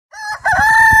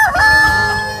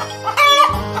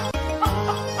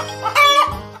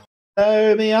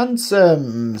Hello, me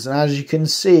handsomes, and as you can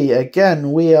see,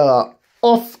 again, we are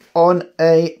off on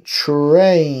a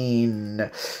train.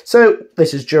 So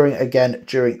this is during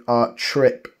our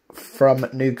trip from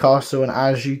Newcastle, and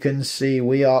as you can see,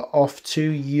 we are off to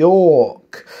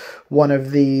York, one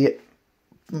of the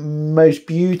most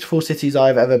beautiful cities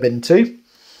I've ever been to.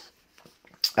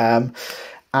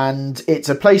 And it's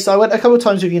a place I went a couple of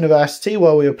times with university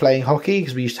while we were playing hockey,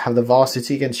 because we used to have the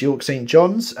varsity against York St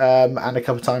John's, and a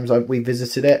couple of times we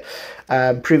visited it.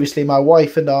 Previously, my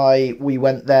wife and I, we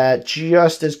went there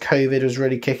just as COVID was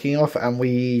really kicking off, and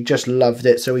we just loved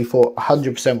it. So we thought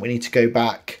 100% we need to go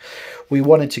back. We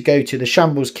wanted to go to the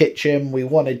Shambles kitchen. We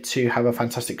wanted to have a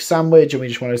fantastic sandwich, and we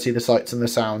just wanted to see the sights and the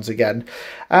sounds again.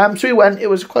 So we went. It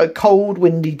was quite a cold,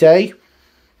 windy day.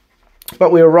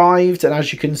 But we arrived, and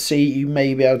as you can see, you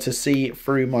may be able to see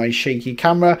through my shaky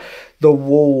camera, the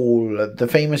wall, the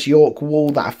famous York wall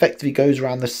that effectively goes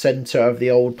around the centre of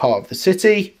the old part of the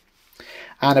city.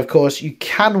 And of course, you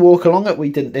can walk along it. We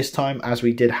didn't this time, as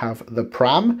we did have the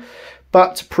pram.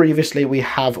 But previously, we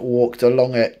have walked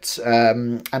along it.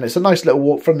 And it's a nice little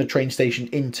walk from the train station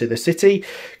into the city,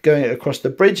 going across the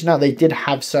bridge. Now, they did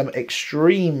have some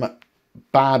extreme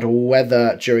bad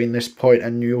weather during this point,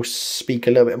 and you'll speak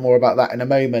a little bit more about that in a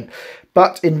moment.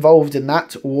 But involved in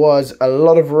that was a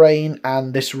lot of rain,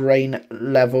 and this rain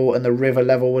level and the river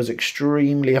level was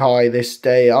extremely high this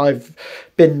day. I've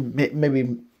been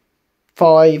maybe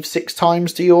 5-6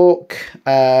 times to York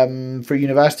for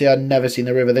university. I'd never seen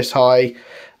the river this high.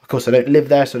 Of course, I don't live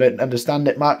there, so I don't understand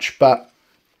it much, but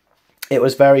it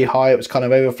was very high. It was kind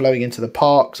of overflowing into the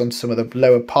parks, onto some of the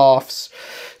lower paths.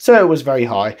 So it was very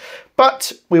high.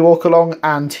 But we walk along,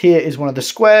 and here is one of the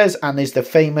squares, and is the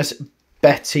famous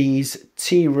Betty's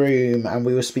Tea Room, and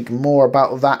we will speak more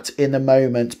about that in a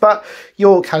moment. But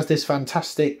York has this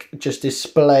fantastic just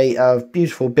display of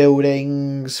beautiful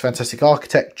buildings, fantastic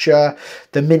architecture,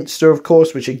 the Minster, of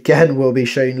course, which again will be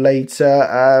shown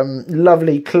later,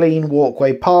 lovely clean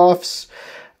walkway paths,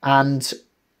 and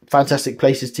fantastic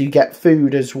places to get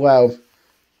food as well.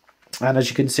 And as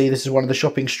you can see, this is one of the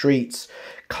shopping streets.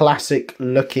 Classic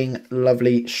looking,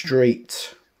 lovely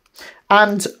street.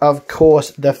 And of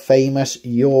course, the famous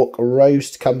York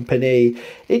Roast Company.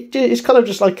 It's kind of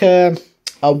just like a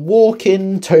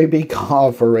walk-in Toby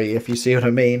Carvery, if you see what I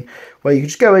mean. Where you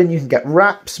just go in, you can get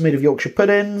wraps made of Yorkshire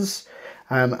puddings,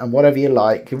 and whatever you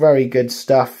like. Very good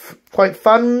stuff. Quite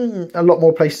fun. A lot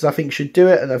more places I think should do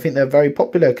it, and I think they're very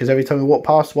popular, because every time we walked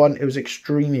past one, it was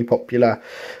extremely popular.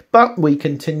 But we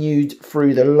continued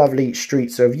through the lovely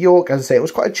streets of York. As I say, it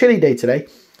was quite a chilly day today,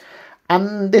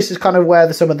 and this is kind of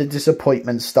where some of the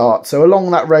disappointments start. So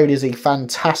along that road is a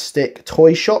fantastic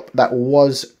toy shop that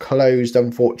was closed,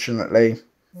 unfortunately.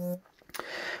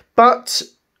 But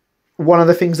one of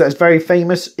the things that is very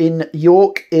famous in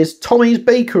York is Tommy's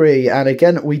Bakery. And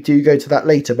again, we do go to that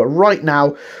later. But right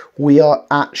now, we are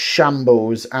at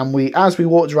Shambles. And as we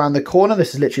walked around the corner,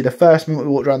 this is literally the first moment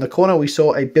we walked around the corner, we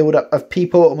saw a build-up of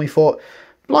people, and we thought,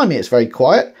 blimey, it's very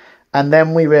quiet. And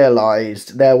then we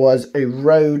realised there was a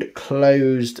road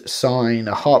closed sign,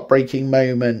 a heartbreaking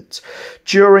moment.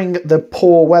 During the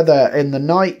poor weather in the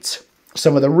night,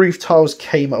 some of the roof tiles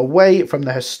came away from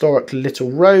the historic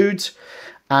little road,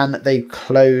 and they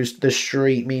closed the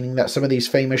street, meaning that some of these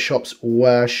famous shops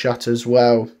were shut as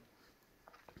well.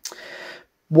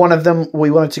 One of them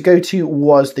we wanted to go to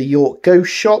was the York Ghost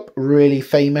Shop, really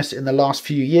famous in the last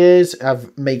few years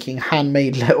of making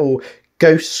handmade little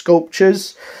ghost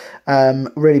sculptures.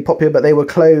 Really popular, but they were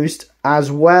closed,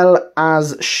 as well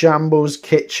as Shambles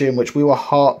Kitchen, which we were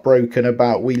heartbroken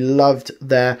about. We loved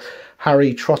their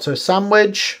Harry Trotter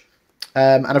sandwich.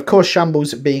 And of course,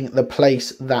 Shambles being the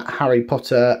place that Harry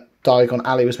Potter Diagon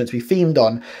Alley was meant to be themed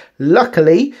on.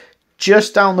 Luckily,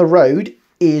 just down the road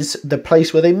is the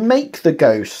place where they make the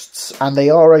ghosts, and they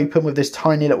are open with this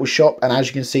tiny little shop, and as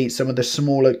you can see, some of the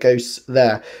smaller ghosts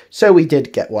there. So we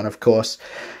did get one, of course.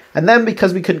 And then,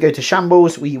 because we couldn't go to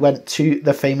Shambles, we went to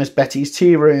the famous Betty's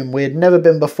Tea Room. We had never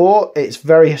been before. It's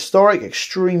very historic,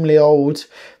 extremely old,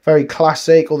 very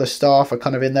classic. All the staff are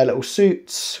kind of in their little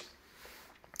suits.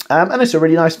 And it's a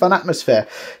really nice, fun atmosphere.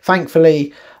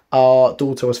 Thankfully, our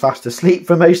daughter was fast asleep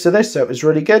for most of this, so it was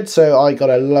really good. So I got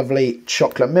a lovely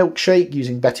chocolate milkshake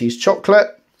using Betty's chocolate.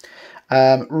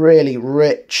 Really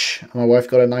rich. My wife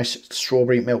got a nice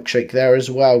strawberry milkshake there as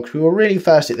well, because we were really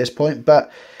thirsty at this point, but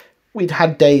we'd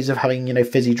had days of having, you know,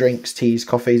 fizzy drinks, teas,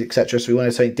 coffees, etc. So we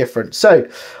wanted something different. So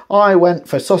I went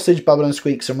for sausage, bubble and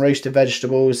squeak, some roasted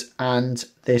vegetables, and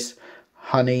this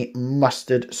honey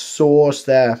mustard sauce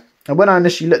there. And when I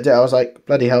initially looked at it, I was like,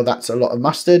 bloody hell, that's a lot of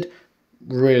mustard.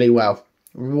 Really well.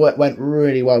 Went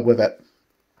really well with it.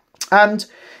 And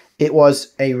it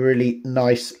was a really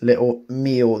nice little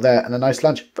meal there and a nice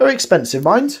lunch. Very expensive,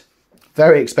 mind.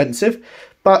 Very expensive,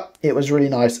 but it was really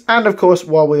nice. And of course,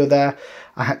 while we were there,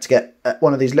 I had to get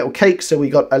one of these little cakes. So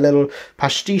we got a little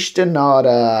pastéis de nata.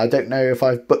 I don't know if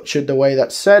I've butchered the way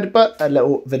that's said, but a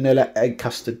little vanilla egg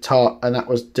custard tart. And that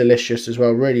was delicious as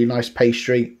well. Really nice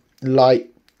pastry, light,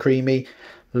 creamy,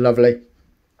 lovely.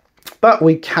 But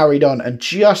we carried on, and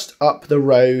just up the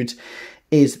road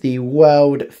is the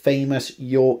world famous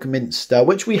York Minster,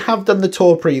 which we have done the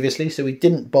tour previously, so we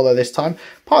didn't bother this time,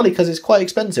 partly because it's quite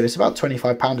expensive. It's about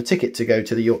 £25 a ticket to go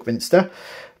to the York Minster,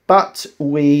 but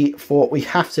we thought we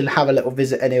have to have a little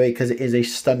visit anyway because it is a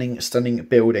stunning, stunning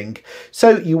building.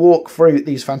 So you walk through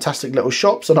these fantastic little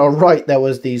shops. On our right, there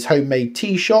was these homemade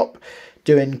tea shop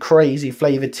doing crazy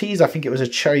flavoured teas. I think it was a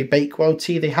cherry bakewell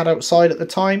tea they had outside at the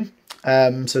time.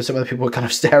 So some of the people were kind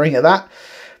of staring at that.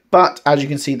 But as you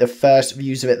can see, the first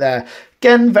views of it there.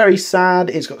 Again, very sad.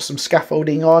 It's got some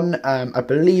scaffolding on. I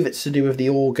believe it's to do with the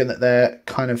organ that they're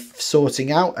kind of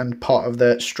sorting out and part of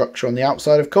the structure on the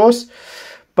outside, of course.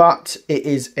 But it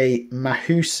is a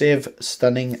massive,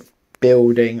 stunning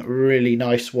building. Really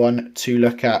nice one to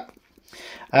look at.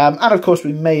 And of course,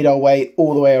 we made our way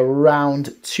all the way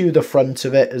around to the front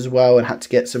of it as well and had to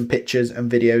get some pictures and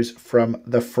videos from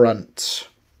the front.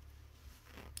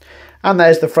 And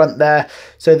there's the front there.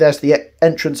 So there's the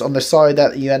entrance on the side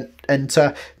that you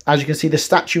enter. As you can see, the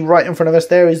statue right in front of us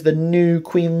there is the new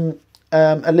Queen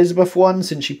Elizabeth one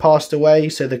since she passed away.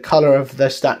 So the colour of the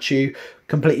statue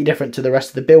completely different to the rest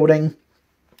of the building,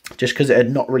 just because it had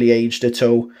not really aged at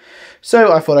all.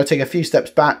 So I thought I'd take a few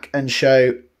steps back and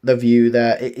show the view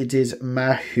there. It is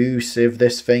massive,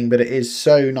 this thing, but it is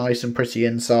so nice and pretty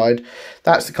inside.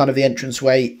 That's the kind of the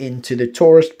entranceway into the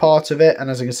tourist part of it,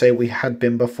 and as I can say, we had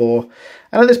been before.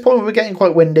 And at this point we were getting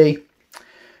quite windy.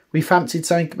 We fancied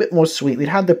something a bit more sweet. We'd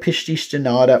had the pastéis de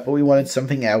nata, but we wanted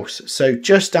something else. So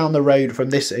just down the road from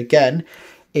this again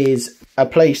is a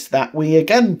place that we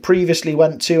again previously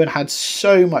went to and had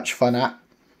so much fun at.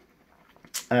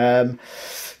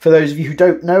 For those of you who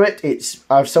don't know it, it's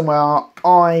somewhere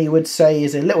I would say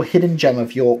is a little hidden gem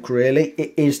of York, really.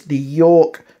 It is the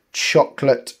York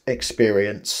Chocolate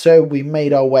Experience. So we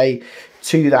made our way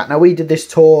to that. Now, we did this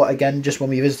tour, again, just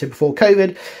when we visited before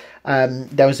COVID.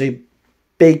 There was a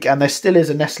big, and there still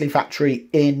is, a Nestle factory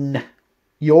in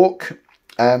York.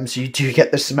 So you do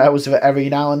get the smells of it every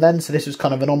now and then. So this was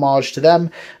kind of an homage to them,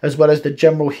 as well as the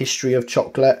general history of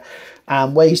chocolate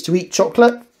and ways to eat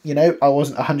chocolate. You know, I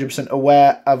wasn't 100%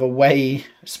 aware of a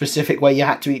specific way you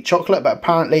had to eat chocolate, but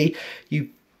apparently you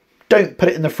don't put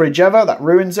it in the fridge ever. That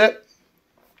ruins it.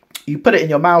 You put it in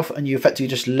your mouth and you effectively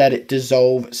just let it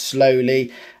dissolve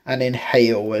slowly and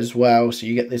inhale as well. So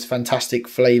you get this fantastic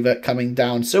flavour coming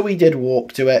down. So we did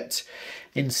walk to it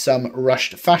in some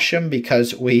rushed fashion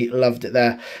because we loved it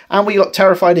there. And we got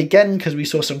terrified again because we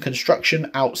saw some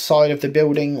construction outside of the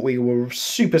building. We were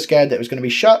super scared that it was going to be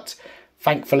shut.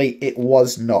 Thankfully, it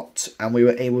was not, and we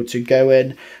were able to go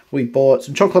in. We bought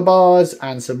some chocolate bars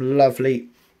and some lovely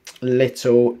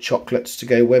little chocolates to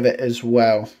go with it as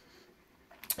well.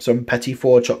 Some petit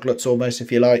four chocolates almost,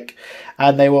 if you like.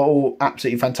 And they were all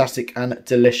absolutely fantastic and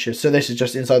delicious. So this is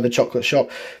just inside the chocolate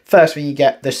shop. First thing you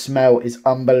get, the smell is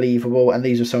unbelievable. And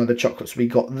these are some of the chocolates we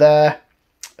got there.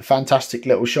 Fantastic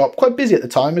little shop. Quite busy at the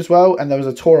time as well. And there was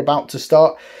a tour about to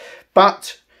start.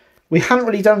 But we hadn't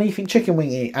really done anything chicken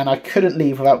wingy, and I couldn't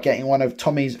leave without getting one of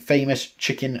Tommy's famous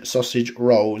chicken sausage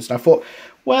rolls. And I thought,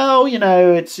 well, you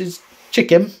know, it's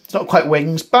chicken. It's not quite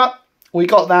wings, but we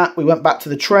got that. We went back to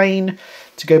the train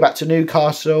to go back to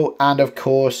Newcastle. And, of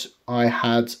course, I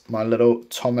had my little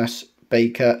Thomas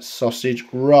Baker sausage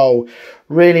roll.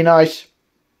 Really nice.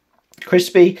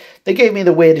 Crispy. They gave me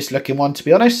the weirdest looking one, to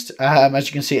be honest. As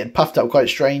you can see, it had puffed up quite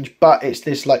strange, but it's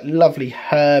this like lovely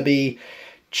herby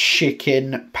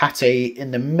chicken pate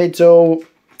in the middle,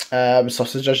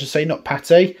 sausage I should say, not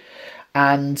pate,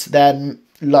 and then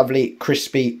lovely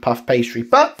crispy puff pastry.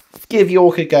 But give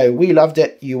York a go. We loved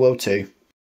it. You will too.